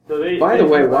By the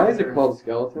way, why is it called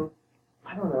skeleton?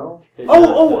 I don't know.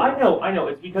 I know.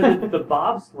 It's because it's the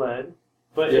bobsled,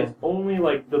 but it's only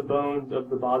like the bones of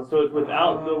the bob, so it's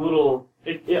without the little.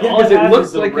 Because it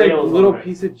looks like a little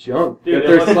piece of junk that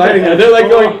they're sliding on. They're like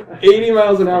going 80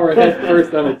 miles an hour head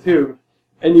first on a tube,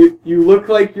 and you look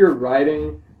like you're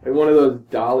riding one of those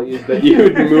dollies that you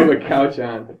would move a couch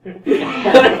on.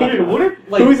 Dude, what if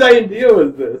whose idea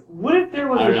was this? What if there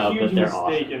was a huge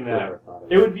mistake in that?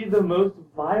 It would be the most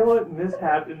violent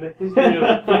mishap in the history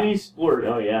of any sport.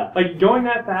 Oh yeah. Like going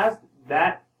that fast,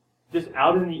 that just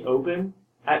out in the open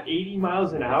at 80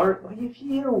 miles an hour. Like if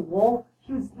he hit a wall,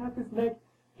 he would snap his neck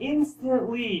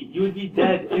instantly. You would be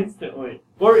dead instantly.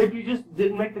 Or if you just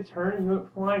didn't make the turn and you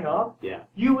went flying off,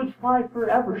 you would fly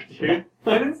forever, dude.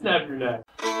 I didn't snap your neck.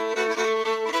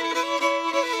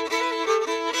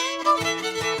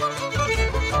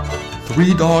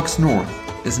 Three Dogs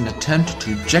North is an attempt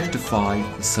to objectify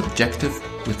the subjective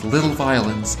with little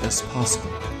violence as possible.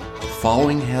 The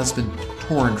following has been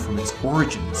torn from its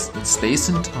origins in space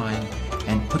and time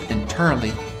and put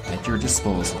entirely at your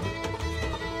disposal.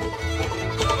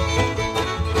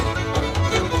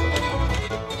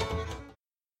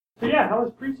 So yeah, how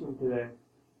was preaching today?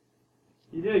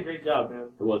 You did a great job, man.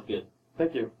 It was good.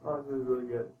 Thank you. Oh, it was really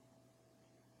good.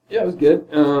 Yeah, it was good.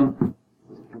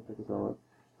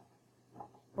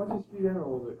 Why don't you speak in a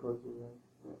little bit closer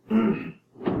then?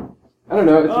 I don't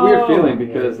know. It's a weird feeling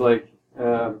because,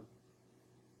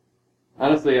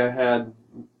 honestly, I had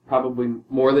probably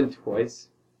more than twice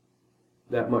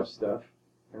that much stuff,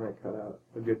 and I cut out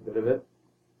a good bit of it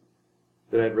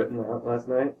that I had written out last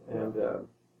night, and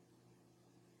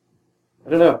I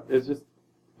don't know. It's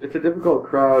a difficult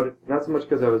crowd, not so much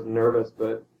because I was nervous,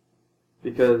 but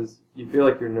because you feel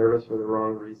like you're nervous for the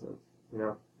wrong reasons, you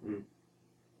know?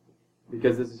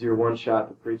 Because this is your one shot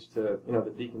to preach to,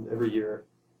 the deacons every year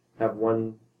have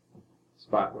one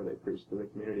spot where they preach to the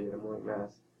community at a morning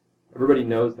mass. Everybody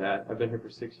knows that. I've been here for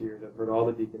 6 years. I've heard all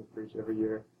the deacons preach every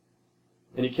year.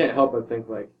 And you can't help but think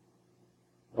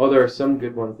there are some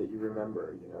good ones that you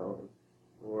remember,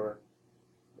 or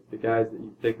the guys that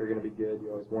you think are going to be good.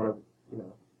 You always want to,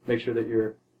 make sure that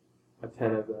you're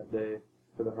attentive that day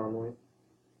for the homily.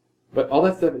 But all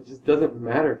that stuff, it just doesn't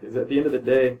matter, because at the end of the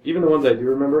day, even the ones I do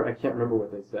remember, I can't remember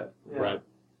what they said. Yeah. Right.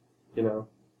 Yeah.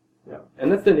 And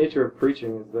that's the nature of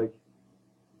preaching, is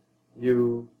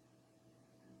you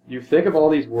think of all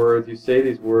these words, you say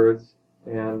these words,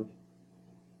 and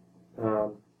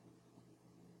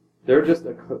they're just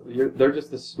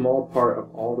a small part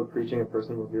of all the preaching a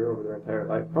person will hear over their entire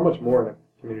life. How much more in a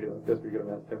community like this where you go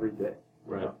to mass every day?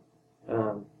 Right.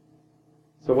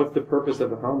 So what's the purpose of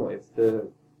the homily? It's to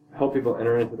help people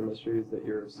enter into the mysteries that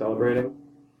you're celebrating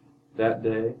that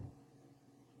day,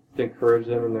 to encourage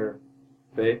them in their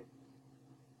faith,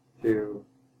 to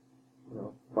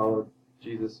follow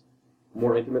Jesus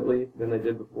more intimately than they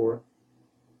did before.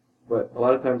 But a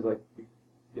lot of times,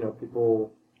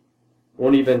 people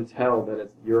won't even tell that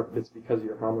it's because of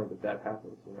your homily that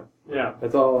happens. Yeah.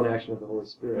 That's all an action of the Holy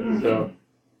Spirit. So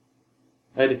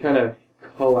I had to kind of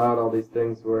cull out all these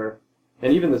things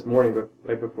and even this morning,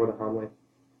 right before the homily,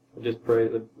 I just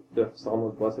prayed the Psalm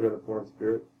of Blessed are the poor in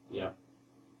spirit. Yeah.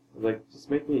 Just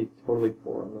make me totally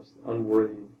poor. I'm this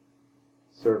unworthy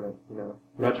servant, I'm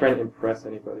not trying to impress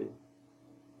anybody.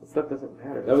 That stuff doesn't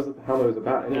matter. That was what the homily was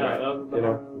about anyway. Yeah, that was what the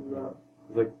homily was about.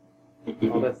 It's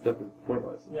all that stuff is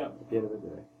pointless at the end of the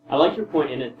day. I liked your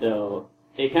point in it, though.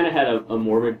 It kind of had a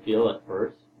morbid feel at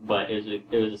first, but it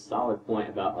was a solid point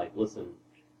about, listen,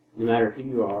 no matter who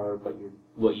you are,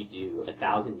 what you do,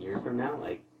 1,000 years from now,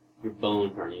 your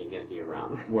bones aren't even going to be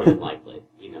around, more than likely.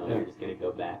 You're just going to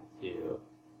go back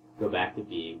to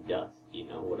being dust.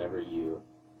 Whatever you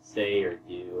say or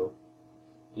do,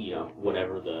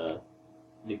 whatever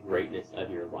the greatness of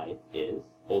your life is,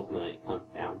 ultimately it comes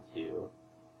down to,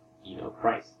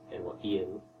 Christ and what He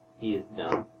has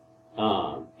done.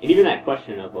 And even that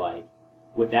question of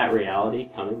with that reality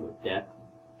coming, with death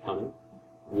coming,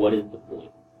 what is the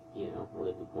point? What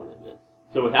is the point of this?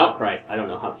 So without Christ, I don't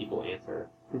know how people answer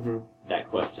that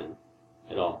question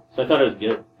at all. So I thought it was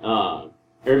good.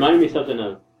 It reminded me of something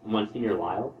of Monsignor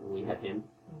Lyle, when we had him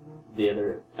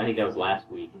I think that was last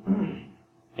week. And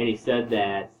he said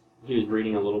that he was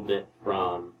reading a little bit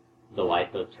from the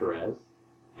life of Therese,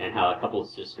 and how a couple of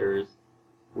sisters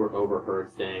were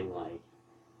overheard saying,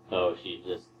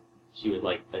 she was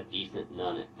like a decent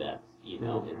nun at best, in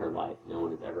her life. No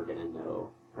one is ever going to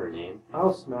know her name.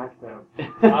 I'll smack them.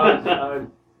 How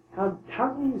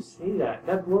can you say that?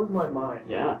 That blows my mind.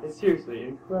 Yeah. It's seriously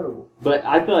incredible. But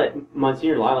I feel like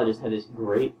Monsignor Lila just had this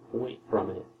great point from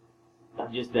it,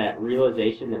 of just that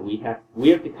realization that we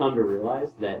have to come to realize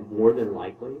that more than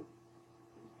likely,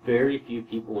 very few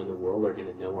people in the world are going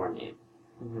to know our name.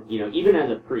 Mm-hmm. You know, even as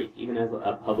a priest, even as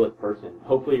a public person,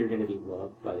 hopefully you're going to be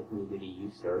loved by the community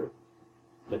you serve.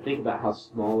 But think about how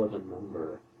small of a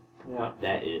number Yeah.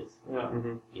 that is. Yeah.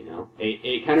 Mm-hmm. You know,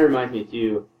 it kind of reminds me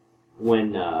too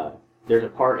when there's a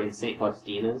part in Saint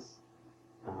Faustina's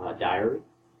diary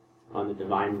on the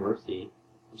Divine Mercy.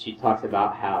 She talks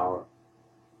about how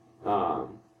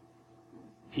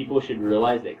people should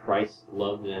realize that Christ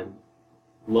loves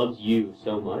you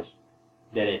so much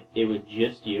that it was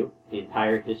just you. The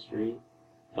entire history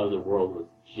of the world was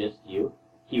just you.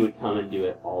 He would come and do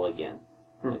it all again.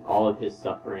 Like all of his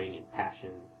suffering and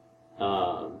passion,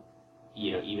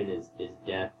 you know, even his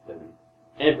death and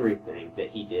everything that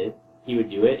he did, he would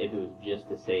do it if it was just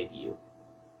to save you.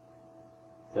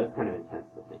 So that's kind of intense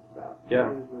to think about.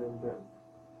 Yeah.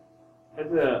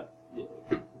 That's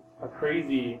a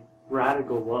crazy,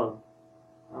 radical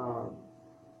love.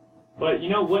 But you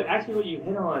know what? Actually, what you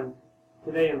hit on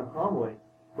today in the homily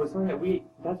was something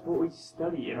that's what we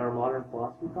study in our modern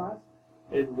philosophy class,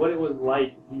 is what it was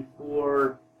like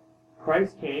before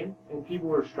Christ came and people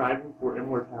were striving for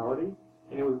immortality,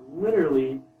 and it was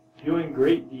literally doing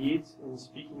great deeds and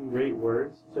speaking great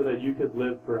words so that you could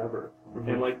live forever. Mm-hmm.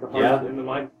 And like the heart and the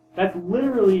mind. That's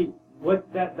literally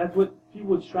that's what people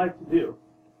would strive to do.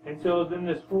 And so then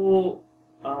this whole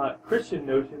Christian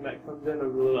notion that comes in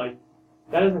of really like,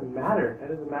 that doesn't matter. That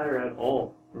doesn't matter at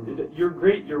all. Mm-hmm.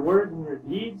 Your words and your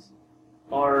deeds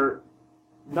are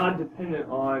not dependent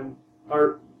on,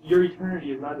 or your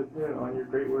eternity is not dependent on your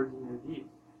great words and your deeds.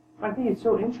 I think it's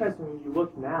so interesting when you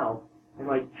look now and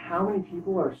like how many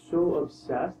people are so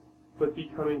obsessed with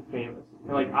becoming famous.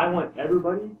 And like I want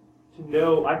everybody to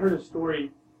know. I heard a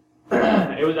story.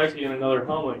 It was actually in another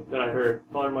homily that I heard.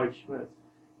 Father Mike Schmitz.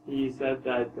 He said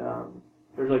that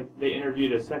they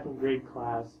interviewed a second grade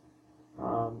class,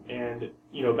 and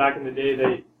you know back in the day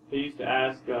they used to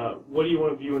ask, what do you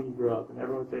want to be when you grow up? And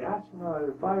everyone would say astronaut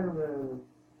or fireman.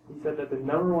 He said that the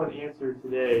number one answer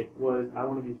today was, I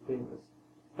want to be famous.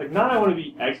 Like, not I want to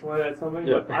be excellent at something,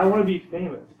 but I want to be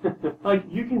famous. Like,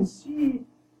 you can see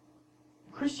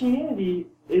Christianity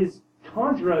is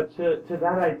contra to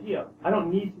that idea. I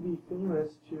don't need to be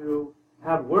famous to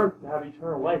have work, to have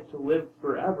eternal life, to live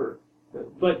forever.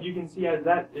 But you can see as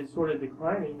that is sort of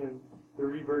declining and they're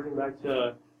reverting back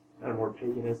to a more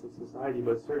paganistic society,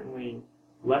 but certainly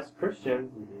less Christian.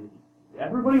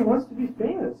 Everybody wants to be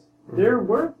famous. Their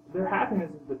worth, their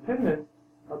happiness is dependent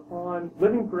upon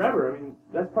living forever. I mean,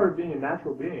 that's part of being a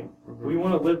natural being. Mm-hmm. We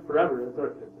want to live forever.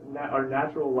 That's our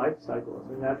natural life cycle.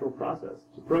 It's a natural process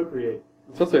to procreate.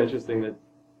 It's also interesting that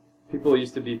people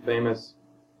used to be famous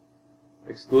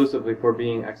exclusively for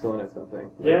being excellent at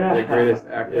something. Like Yeah. the greatest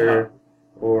actor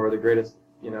or the greatest,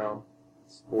 you know,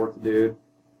 sports dude.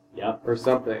 Yep. Or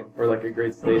something. Or like a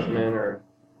great statesman or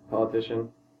politician.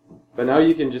 But now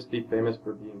you can just be famous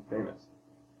for being famous.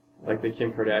 Like the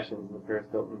Kim Kardashians and the Paris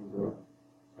Hiltons and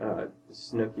the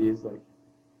Snookies. Like,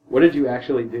 what did you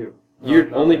actually do?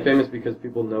 You're only famous because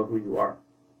people know who you are.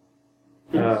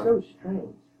 It's so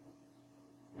strange.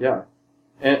 Yeah.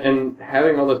 And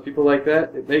having all those people like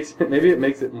that, maybe it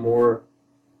makes it more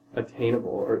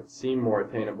attainable, or seem more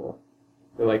attainable.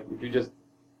 So like, if you're just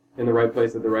in the right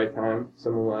place at the right time,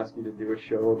 someone will ask you to do a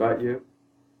show about you,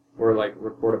 or like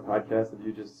record a podcast of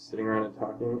you just sitting around and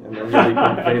talking, and then you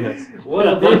become famous. What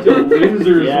a bunch of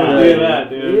losers Yeah, would do that,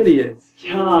 dude. Idiots.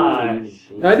 Gosh.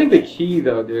 I think the key,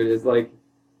 though, dude, is like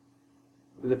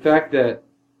the fact that,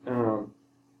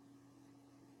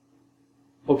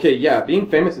 okay, yeah, being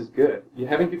famous is good.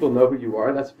 Having people know who you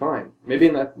are, that's fine. Maybe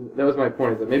that was my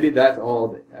point, is that maybe that's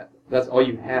all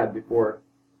you had before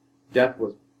death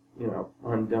was, you know,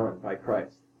 undone by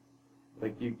Christ.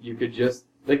 Like you could just,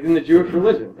 like in the Jewish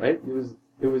religion, right?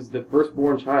 It was the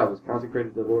firstborn child was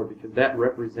consecrated to the Lord because that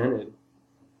represented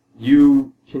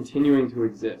you continuing to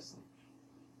exist.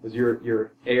 It was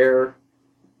your heir,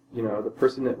 you know, the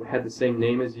person that had the same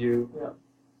name as you,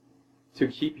 to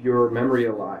keep your memory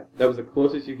alive. That was the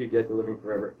closest you could get to living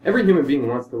forever. Every human being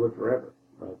wants to live forever.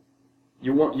 Right?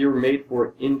 You're made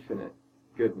for infinite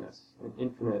goodness, and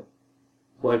infinite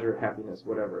pleasure, happiness,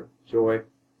 whatever, joy.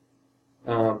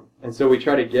 And so we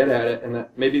try to get at it, and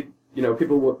that maybe, you know,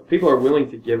 people are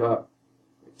willing to give up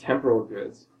temporal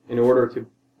goods in order to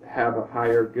have a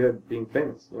higher good, being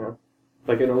famous, you know?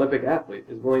 Like an Olympic athlete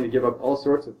is willing to give up all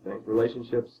sorts of things,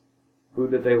 relationships,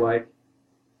 food that they like,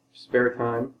 spare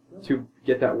time, to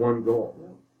get that one goal.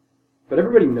 But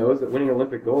everybody knows that winning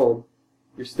Olympic gold,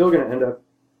 you're still going to end up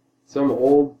some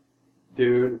old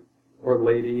dude or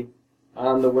lady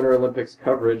on the Winter Olympics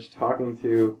coverage talking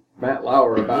to Matt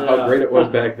Lauer about Yeah. how great it was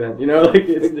back then. You know, like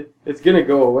it's gonna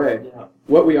go away. Yeah.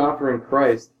 What we offer in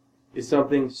Christ is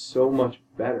something so much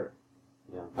better.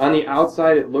 Yeah. On the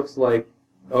outside, it looks like,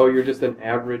 oh, you're just an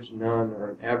average nun or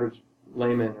an average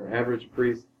layman or average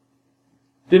priest.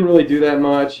 Didn't really do that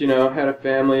much, you know, had a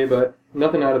family, but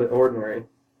nothing out of the ordinary.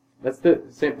 That's the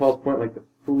St. Paul's point, like the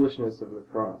foolishness of the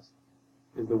cross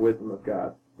is the wisdom of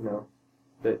God, you know.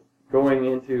 That going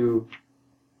into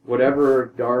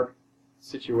whatever dark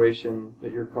situation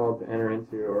that you're called to enter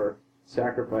into or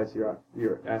sacrifice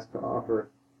you're asked to offer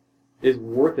is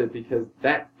worth it because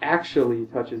that actually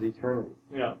touches eternity.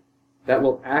 Yeah. That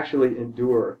will actually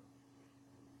endure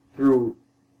through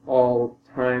all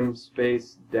time,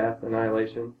 space, death,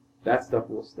 annihilation. That stuff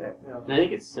will stay. Yeah. And I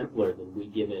think it's simpler than we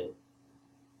give it,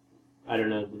 I don't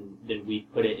know, than we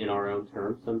put it in our own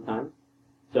terms sometimes.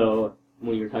 So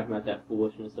when you were talking about that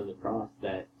foolishness of the cross,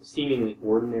 that seemingly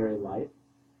ordinary life,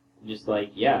 just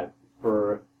like, yeah,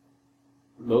 for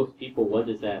most people, what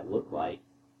does that look like?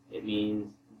 It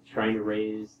means trying to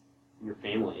raise your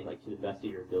family, like, to the best of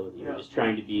your ability, or Yeah. just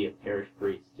trying to be a parish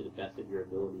priest to the best of your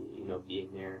ability, you know, being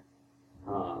there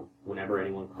whenever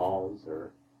anyone calls,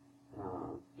 or,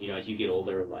 you know, as you get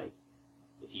older, like,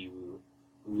 if you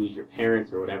lose your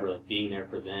parents or whatever, like, being there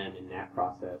for them in that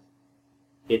process.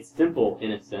 It's simple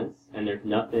in a sense, and there's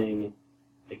nothing,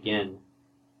 again,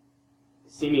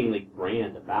 seemingly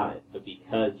grand about it, but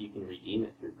because you can redeem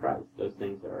it through Christ, those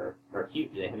things are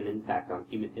huge. They have an impact on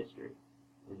human history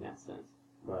in that sense.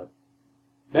 But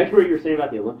back to what you were saying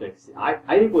about the Olympics, I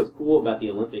think what's cool about the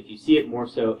Olympics, you see it more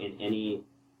so in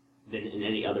than in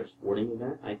any other sporting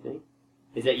event, I think,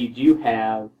 is that you do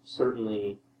have,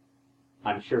 certainly,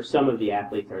 I'm sure some of the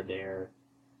athletes are there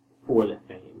for the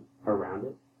fame around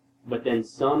it, but then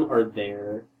some are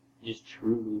there just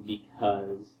truly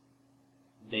because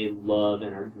they love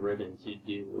and are driven to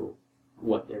do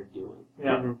what they're doing.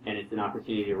 Yeah. Mm-hmm. And it's an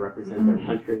opportunity to represent their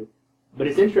country. But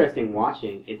it's interesting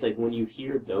watching, it's like when you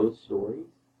hear those stories,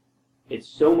 it's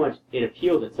so much, it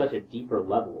appeals at such a deeper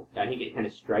level. I think it kind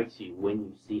of strikes you when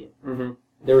you see it. Mm-hmm.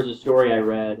 There was a story I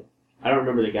read, I don't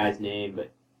remember the guy's name,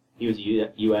 but he was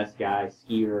a U.S. guy,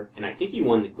 skier, and I think he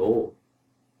won the gold,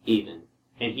 even.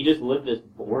 And he just lived this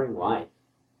boring life,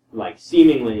 like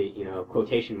seemingly, you know,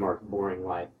 quotation marks, boring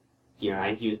life. You know, I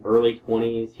think he was early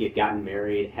 20s, he had gotten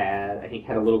married, had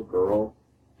a little girl,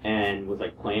 and was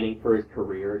like planning for his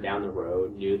career down the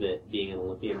road, knew that being an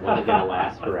Olympian wasn't going to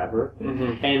last forever.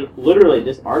 Mm-hmm. And literally,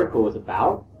 this article was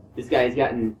about, this guy's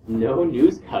gotten no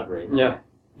news coverage. Yeah.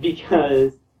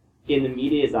 Because in the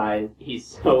media's eyes, he's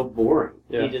so boring.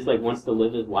 Yeah. He just like wants to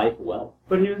live his life well.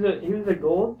 But he was a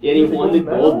gold. And he won the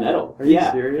gold medal. Are you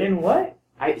Yeah. serious? In what?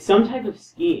 Some type of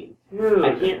skiing. Dude.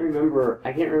 I can't remember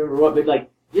what, but like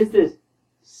just this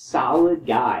solid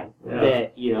guy Yeah.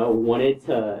 that, you know, wanted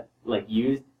to like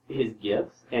use his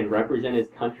gifts and represent his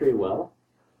country well.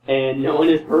 And no one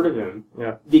has heard of him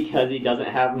Yeah. because he doesn't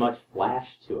have much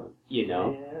flash to him, you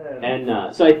know? Yeah.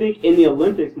 And so I think in the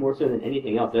Olympics, more so than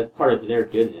anything else, that's part of their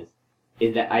goodness,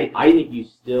 is that I think you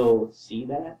still see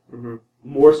that Mm-hmm.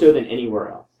 more so than anywhere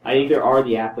else. I think there are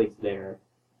the athletes there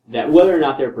that, whether or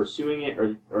not they're pursuing it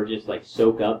or just like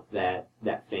soak up that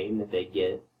fame that they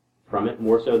get from it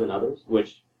more so than others,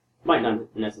 which might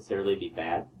not necessarily be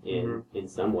bad in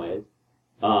some ways.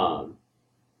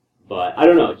 But I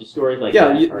don't know, just stories like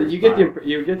Yeah, that. you get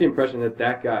the impression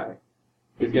that guy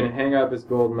is going to hang up his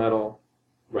gold medal,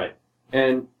 right,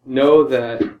 and know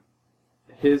that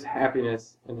his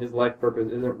happiness and his life purpose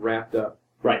isn't wrapped up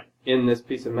right in this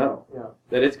piece of metal. Yeah.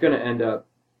 That it's going to end up,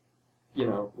 you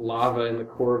know, lava in the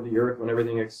core of the earth when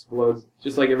everything explodes,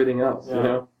 just like everything else. Yeah. You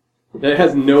know, that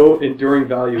has no enduring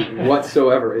value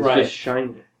whatsoever. It's Right. just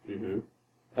shiny. hmm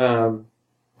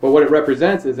But what it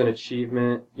represents is an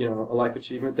achievement, you know, a life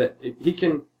achievement that he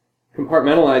can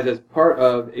compartmentalize as part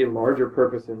of a larger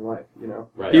purpose in life, you know.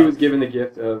 Right. He was given the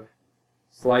gift of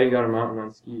sliding down a mountain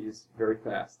on skis very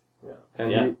fast. Yeah.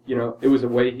 And, Yeah. He, you know, it was a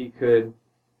way he could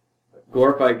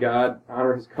glorify God,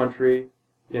 honor his country,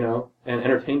 you know, and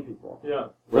entertain people. Yeah.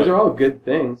 Those are all good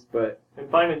things, but, And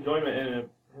find enjoyment in it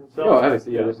himself. oh,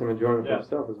 obviously, yeah, there's some enjoyment Yeah. for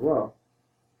himself as well.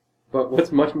 But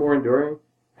what's much more enduring,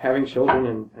 having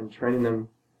children and training them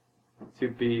to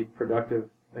be productive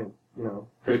and, you know,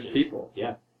 good Christians. people.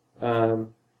 Yeah.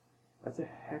 That's a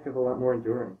heck of a lot more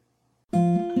enduring.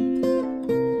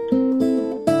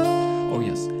 Oh,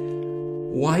 yes.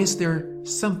 Why is there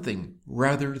something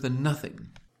rather than nothing?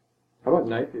 How about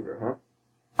night fever,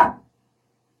 huh?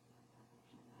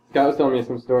 Scott was telling me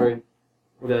some story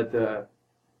that,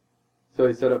 so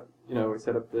he set up, you know, we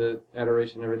set up the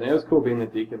adoration and everything. It was cool being the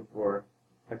deacon for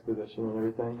exposition and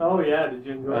everything. Oh yeah, did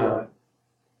you enjoy that?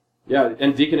 Yeah,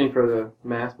 and deaconing for the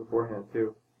mass beforehand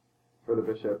too, for the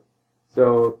bishop.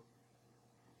 So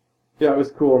yeah, it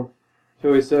was cool.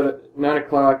 So we said at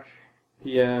 9:00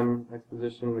 p.m.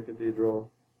 exposition in the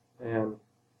cathedral, and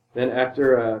then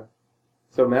after,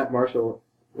 so Matt Marshall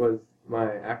was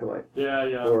my acolyte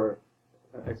Yeah. for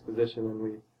exposition, and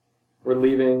we were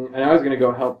leaving, and I was going to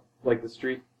go help like the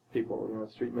street people,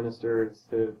 street ministers,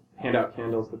 to hand out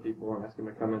candles to people and ask them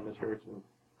to come in the church and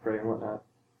pray and whatnot.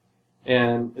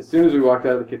 And as soon as we walked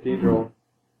out of the cathedral,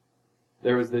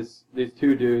 there was these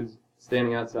two dudes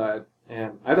standing outside,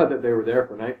 and I thought that they were there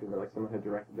for night fever, like someone had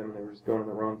directed them and they were just going in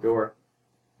the wrong door.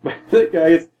 But the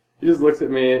guy, he just looks at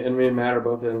me, and me and Matt are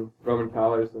both in Roman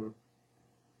collars, and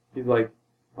he's like,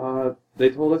 they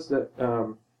told us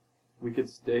that we could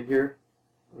stay here.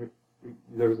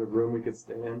 There was a room we could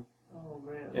stay in. Oh,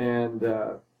 man. And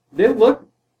they looked,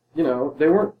 they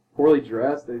weren't poorly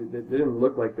dressed. They didn't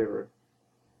look like they were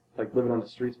like living on the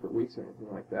streets for weeks or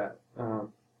anything like that.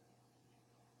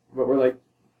 But we're like,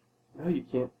 no, you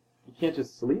can't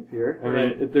just sleep here. I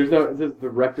mean, this is the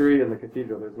rectory and the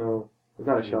cathedral. There's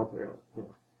not a shelter.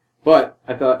 But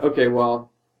I thought, okay,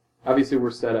 well, obviously we're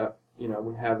set up. We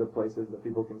have the places that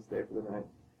people can stay for the night.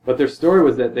 But their story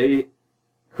was that they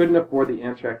couldn't afford the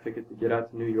Amtrak ticket to get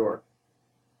out to New York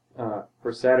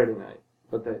for Saturday night,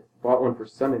 but they bought one for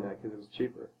Sunday night because it was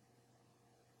cheaper.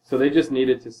 So they just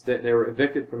needed to stay. They were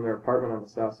evicted from their apartment on the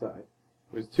south side.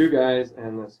 It was two guys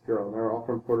and this girl, and they were all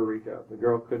from Puerto Rico. The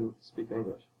girl couldn't speak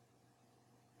English.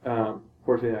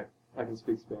 Fortunately, I can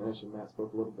speak Spanish, and Matt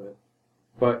spoke a little bit.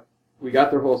 But we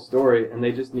got their whole story, and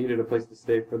they just needed a place to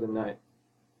stay for the night.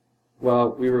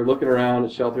 Well, we were looking around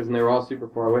at shelters, and they were all super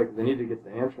far away because they needed to get to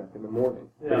Amtrak in the morning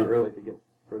pretty early to get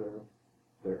for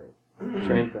their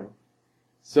train thing.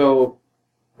 So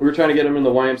we were trying to get them in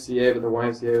the YMCA, but the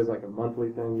YMCA was like a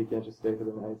monthly thing. You can't just stay for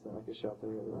the night. It's not like a shelter.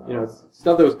 It's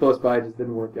stuff that was close by just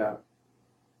didn't work out.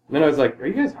 And then I was like, "Are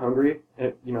you guys hungry?"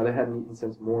 And they hadn't eaten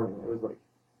since morning. It was like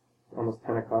almost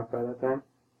 10 o'clock by that time.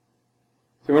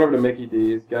 So we went over to Mickey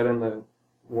D's, got in the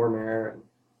warm air, and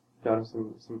got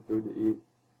them some food to eat.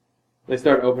 They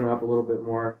started opening up a little bit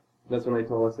more. That's when they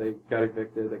told us they got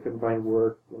evicted. They couldn't find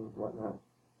work and whatnot.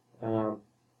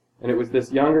 And it was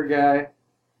this younger guy,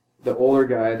 the older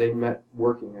guy, they met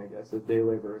working, I guess, as day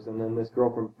laborers. And then this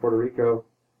girl from Puerto Rico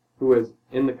who was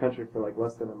in the country for like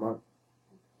less than a month.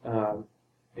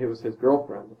 It was his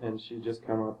girlfriend, and she just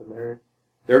come up, and they're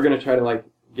going to try to like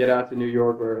get out to New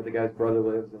York where the guy's brother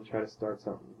lives and try to start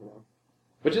something,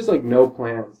 But just like no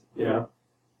plans, you know.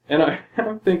 And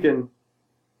I'm thinking,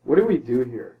 what do we do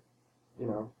here?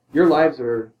 Your lives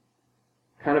are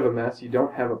kind of a mess. You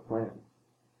don't have a plan.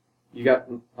 You got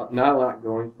not a lot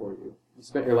going for you. You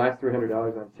spent your last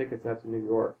 $300 on tickets out to New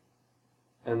York,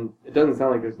 and it doesn't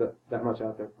sound like there's that much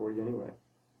out there for you anyway.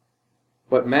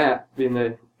 But Matt, being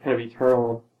the kind of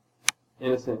eternal,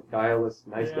 innocent, guileless,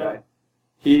 nice guy,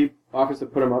 he offers to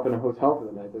put him up in a hotel for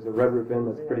the night. There's a Red Roof Inn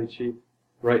that's pretty cheap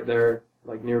right there,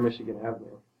 like near Michigan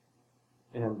Avenue.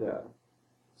 And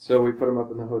so we put him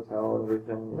up in the hotel and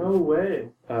everything. No way.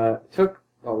 It took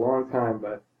a long time,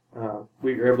 but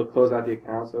we were able to close out the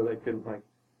account so they couldn't,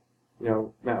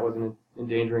 Matt wasn't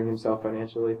endangering himself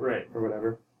financially or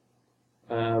whatever.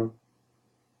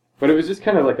 But it was just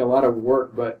kind of like a lot of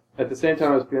work, but at the same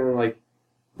time I was feeling like,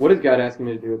 what is God asking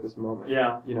me to do at this moment?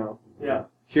 Yeah. Yeah.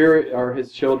 Here are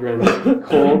his children,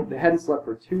 cold. They hadn't slept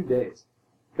for 2 days.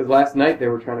 Because last night they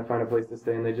were trying to find a place to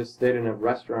stay, and they just stayed in a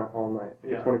restaurant all night,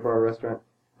 a 24-hour restaurant,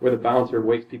 where the bouncer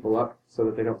wakes people up so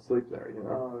that they don't sleep there,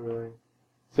 Oh, really?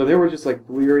 So they were just like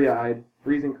bleary-eyed,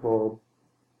 freezing cold,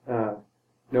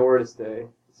 nowhere to stay.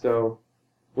 So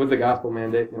with the gospel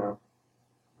mandate,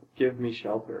 give me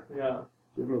shelter. Yeah.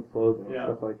 Give me clothing,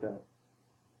 stuff like that.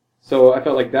 So I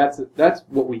felt like that's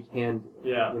what we can do.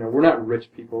 Yeah. We're not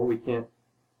rich people. We can't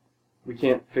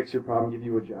fix your problem, give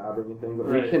you a job or anything, but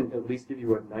we can at least give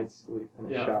you a night's sleep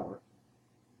and a shower.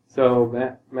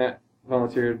 So Matt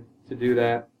volunteered to do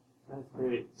that. That's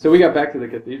great. So we got back to the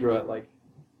cathedral at like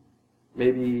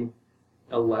maybe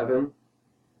 11,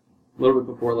 a little bit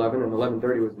before 11, and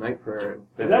 11:30 was night prayer.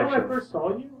 Is that when I first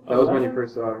saw you? That was when you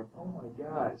first saw me. Oh my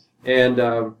gosh. And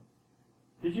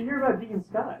did you hear about Deacon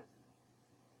Scott?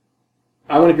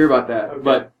 I want to hear about that. Okay.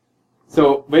 But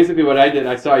so basically what I did,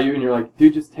 I saw you and you're like,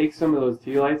 dude, just take some of those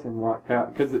tea lights and walk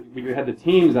out. Because we had the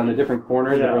teams on the different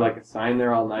corners that were like assigned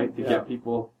there all night to get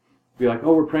people to be like,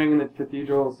 oh, we're praying in the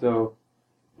cathedral, so,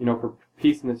 for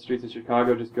peace in the streets of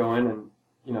Chicago, just go in. And,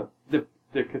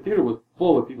 the cathedral was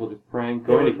full of people just praying,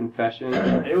 going to confession.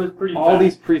 It was pretty all fast.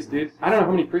 these priests, dude. I don't know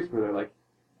how many priests were there, like,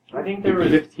 I think there were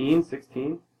 15,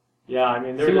 16? Yeah, I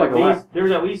mean, there Seemed was like a lot. there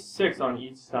was at least 6 on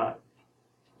each side.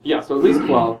 Yeah, so at least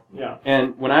 12. Yeah.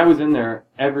 And when I was in there,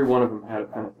 every one of them had a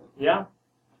penitent. Yeah.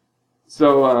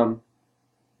 So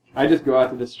I just go out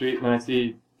to the street and I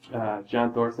see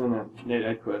John Thorson and Nate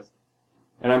Edquist.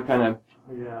 And I'm kind of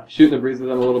Yeah. shooting the breeze with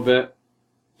them a little bit.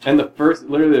 And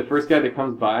literally the first guy that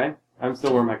comes by, I'm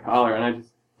still wearing my collar, and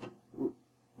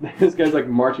this guy's like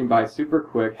marching by super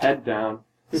quick, head down,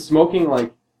 smoking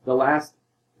like the last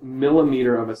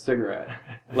millimeter of a cigarette.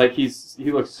 Like he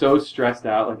looks so stressed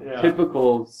out, like Yeah.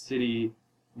 typical city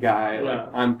guy. Like Yeah.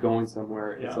 I'm going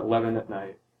somewhere. It's Yeah. 11 at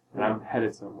night, and I'm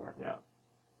headed somewhere. Yeah.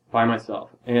 By myself.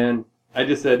 And I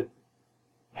just said,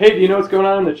 "Hey, do you know what's going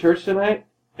on in the church tonight?"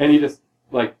 And he just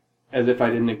like, as if I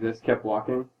didn't exist, kept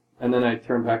walking. And then I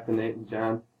turned back to Nate and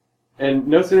John. And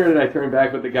no sooner did I turn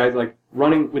back, but the guy's like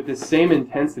running with the same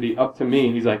intensity up to me.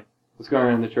 And he's like, "What's going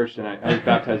on in the church tonight? I was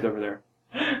baptized over there."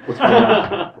 What's going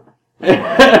on?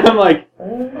 And I'm like,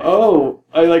 "Oh."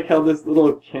 I like held this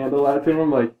little candle out to him.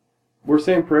 I'm like, "We're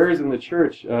saying prayers in the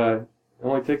church. It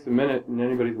only takes a minute and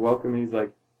anybody's welcome." He's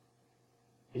like,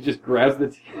 he just grabs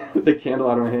the candle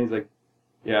out of my hand. He's like,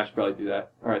 "Yeah, I should probably do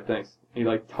that. All right, thanks." He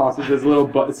like tosses his little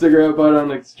cigarette butt on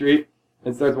the street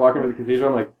and starts walking to the cathedral.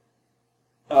 I'm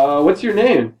like, "What's your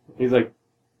name?" He's like,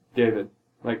 "David."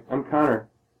 I'm like, "I'm Connor."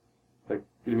 Like,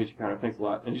 "Good to meet you, Connor. Thanks a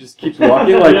lot." And he just keeps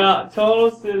walking. Like, yeah,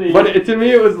 total city. But to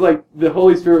me, it was like the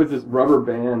Holy Spirit was this rubber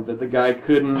band that the guy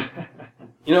couldn't.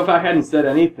 You know, if I hadn't said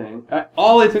anything,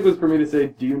 all it took was for me to say,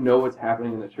 "Do you know what's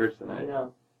happening in the church tonight?" Yeah.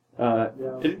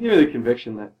 It gave me the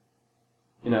conviction that,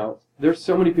 you know, there's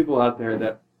so many people out there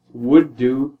that would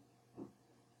do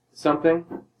something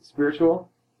spiritual,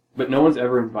 but no one's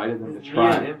ever invited them to Just need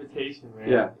try. an invitation, man.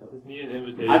 Yeah. Just need an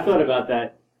invitation. I thought about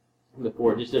that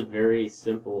before. Just a very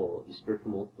simple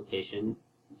spiritual multiplication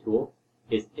tool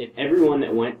is if everyone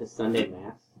that went to Sunday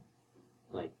Mass,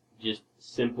 like, just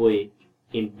simply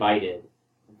invited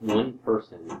one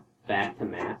person back to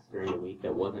Mass during the week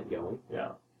that wasn't going.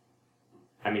 Yeah.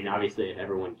 I mean, obviously, if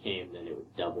everyone came, then it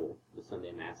would double the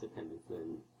Sunday Mass attendance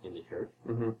in the church.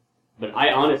 Mm-hmm. But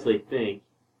I honestly think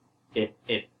if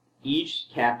each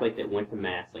Catholic that went to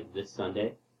Mass, like this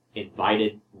Sunday,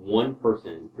 invited one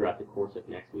person throughout the course of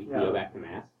next week to go back to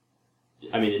Mass,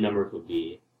 I mean, the numbers would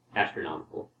be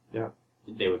astronomical. Yeah.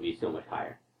 They would be so much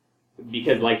higher.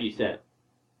 Because, like you said,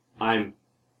 I'm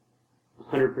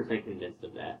 100% convinced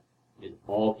of that. Is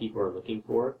all people are looking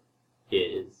for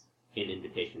is an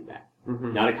invitation back.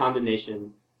 Mm-hmm. Not a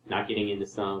condemnation, not getting into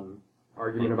some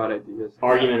Argument about ideas.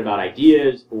 argument about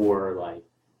ideas or like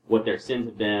what their sins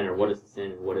have been or what is the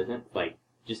sin and what isn't. Like,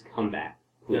 just come back,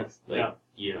 please. Yeah. Like,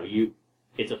 you know,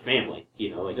 it's a family. You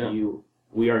know, like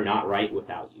we are not right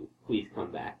without you. Please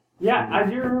come back. Yeah, I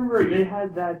do remember they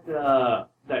had that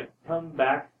come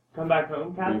back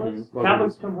home Catholics. Mm-hmm.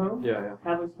 Catholics come home. Yeah.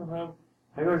 Catholics come home.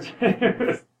 I go. It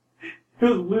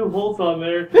was Lou Holtz on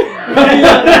there.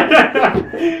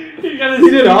 He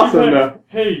did awesome, though.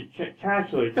 Hey,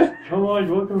 Catholics, come on,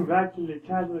 welcome back to the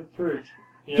Catholic Church.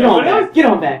 You Get know, on back. Get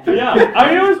on back. Yeah, I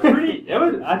mean, it was pretty.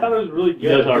 I thought it was really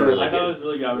good. Those are really I thought good. it was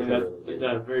really good. I mean, Those are that's really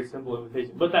good. a very simple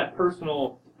invitation, but that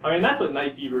personal. I mean, that's what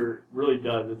Night Fever really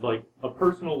does. It's like a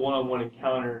personal one-on-one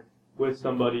encounter with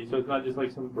somebody. So it's not just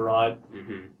like some broad.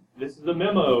 Mm-hmm. This is a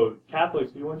memo.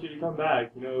 Catholics, we want you to come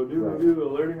back. You know,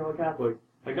 alerting all Catholics.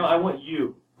 Like, no, I want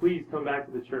you. Please come back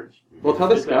to the church. Well, tell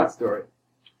the It's Scott story.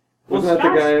 Well, Wasn't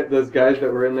that those guys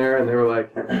that were in there and they were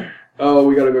like, "Oh,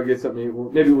 we gotta go get something.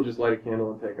 Well, maybe we'll just light a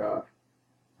candle and take off."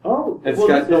 Oh, And well,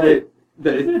 Scott told me that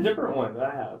this is a different one that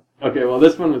I have. okay, well,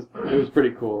 this one was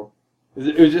pretty cool.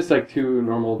 It was just like two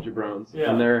normal jabrones, Yeah.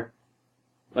 and they're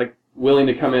like willing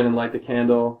to come in and light the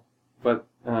candle, but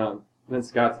then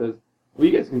Scott says, "Well,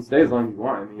 you guys can stay as long as you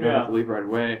want. I mean, you don't have to leave right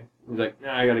away." He's like,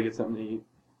 "Nah, I gotta get something to eat."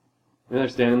 And they're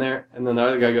standing there, and then the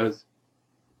other guy goes,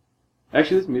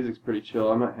 "Actually, this music's pretty chill.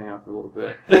 I might hang out for a little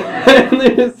bit." And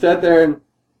they just sat there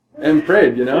and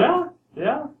prayed, you know?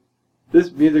 Yeah.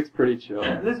 This music's pretty chill.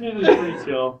 This music's pretty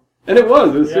chill. And it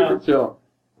was Yeah. super chill.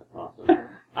 That's awesome.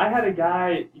 I had a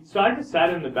guy, so I just sat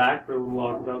in the back for a little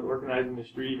while because I was organizing the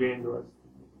street evangelist.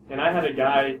 And I had a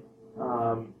guy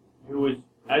who was,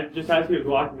 just as he was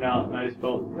walking out, and I just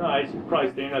felt, I should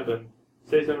probably stand up and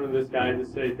say something to this guy,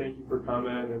 just say thank you for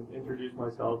coming and introduce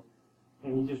myself.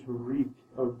 And he just reeked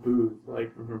of booze,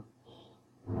 like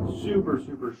super,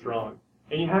 super strong.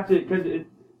 And you have to, because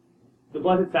the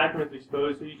Blessed Sacrament's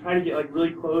exposed, so you try to get like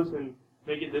really close and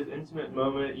make it this intimate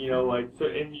moment, like, so,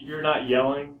 and you're not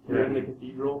yelling, you're in the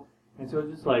cathedral, and so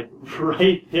it's just like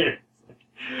right there.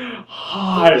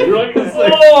 Hi, you're like,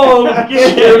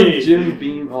 okay. Jim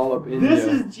Beam all up in This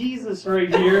you. is Jesus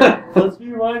right here. Let's be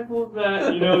mindful of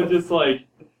that. Just like,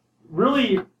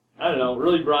 really, I don't know,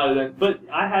 really brought it in. But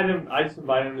I just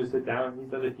invited him to sit down. He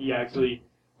said that he actually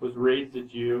was raised a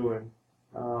Jew and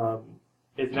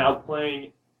is now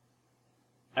playing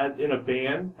in a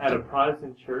band at a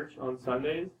Protestant church on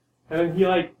Sundays. And then he,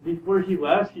 before he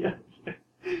left, he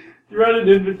threw out an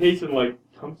invitation,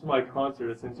 come to my concert,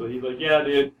 essentially. He's like, yeah,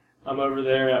 dude, I'm over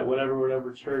there at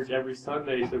whatever church every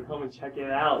Sunday, so come and check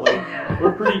it out.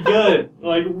 We're pretty good.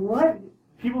 What?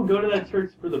 People go to that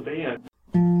church for the band.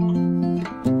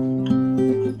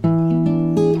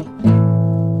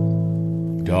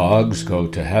 Dogs go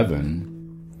to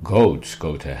heaven, goats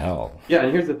go to hell. Yeah,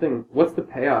 and here's the thing. What's the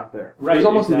payoff there? Right, There's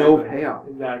almost no payoff.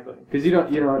 Exactly. Because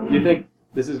you think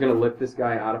this is going to lift this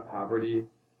guy out of poverty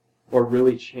or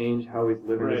really change how he's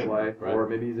living his life, or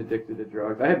maybe he's addicted to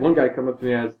drugs. I had one guy come up to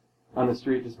me on the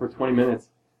street just for 20 minutes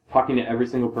talking to every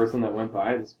single person that went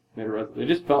by. Just made a resolution. I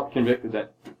just felt convicted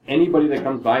that anybody that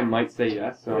comes by might say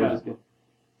yes. So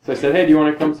So I said, hey, do you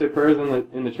want to come say prayers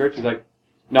in the church? He's like,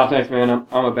 no, thanks, man.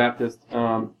 I'm a Baptist.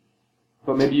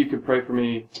 But maybe you could pray for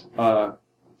me.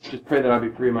 Just pray that I'll be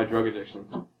free of my drug addiction.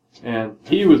 And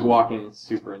he was walking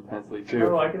super intensely too.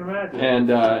 Oh, I can imagine.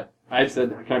 And I said,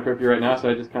 can I pray for you right now? So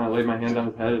I just kind of laid my hand on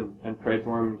his head and prayed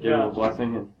for him and gave him a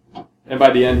blessing. And by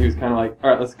the end, he was kind of like,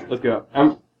 all right, let's go.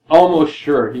 I'm almost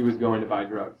sure he was going to buy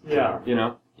drugs. Yeah. You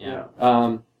know? Yeah.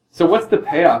 So what's the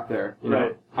payoff there? You know?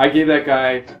 Right. I gave that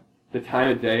guy the time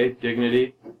of day,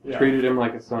 dignity, treated him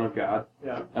like a son of God.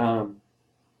 Yeah.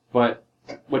 But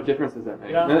what difference does that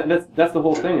make? Yeah. And that's the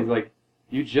whole thing. Is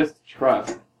you just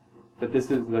trust that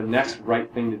this is the next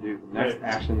right thing to do. The next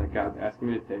action that God's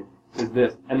asking me to take is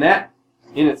this, and that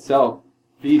in itself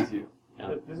feeds you.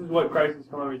 Yeah. This is what Christ is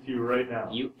calling me to right now.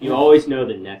 You always know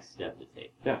the next step to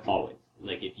take. Yeah. Always.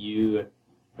 If you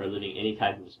are living any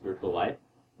type of spiritual life,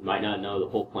 you might not know the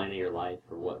whole plan of your life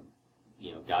or what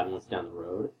God wants down the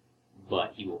road,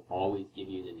 but He will always give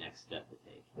you the next step to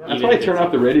take. Yeah. That's why I turn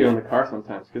off the radio in the car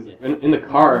sometimes, because in the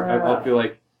car I'll feel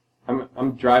like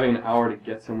I'm driving an hour to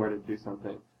get somewhere to do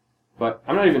something, but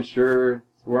I'm not even sure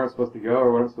where I'm supposed to go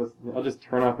or what I'm supposed to do. I'll just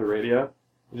turn off the radio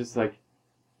and just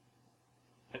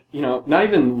not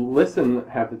even listen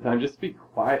half the time, just be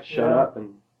quiet, shut up,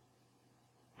 and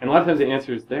a lot of times the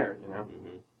answer is there,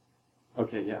 Mm-hmm.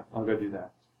 Okay, yeah, I'll go do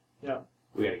that. Yeah.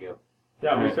 We gotta go.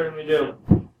 Yeah, we certainly do.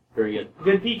 Very good.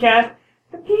 Good PCast.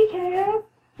 The PCast.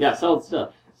 Yeah, solid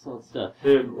stuff. Solid stuff.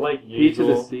 Dude, like P to the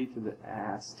usual. C to the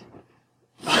ass.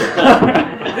 Are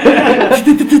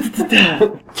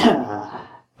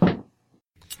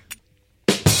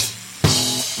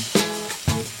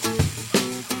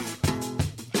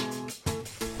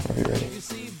you ready?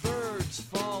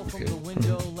 Okay.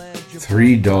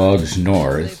 3 Dogs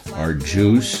North are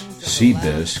Juice,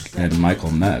 Seabisc, and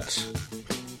Michael Metz.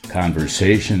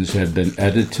 Conversations have been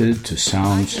edited to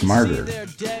sound smarter.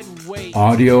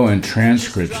 Audio and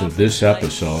transcripts of this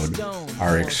episode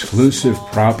are exclusive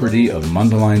property of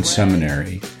Mundelein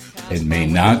Seminary and may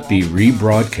not be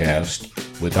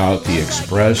rebroadcast without the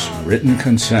express written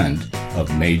consent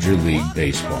of Major League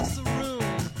Baseball.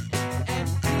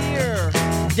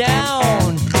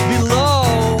 Down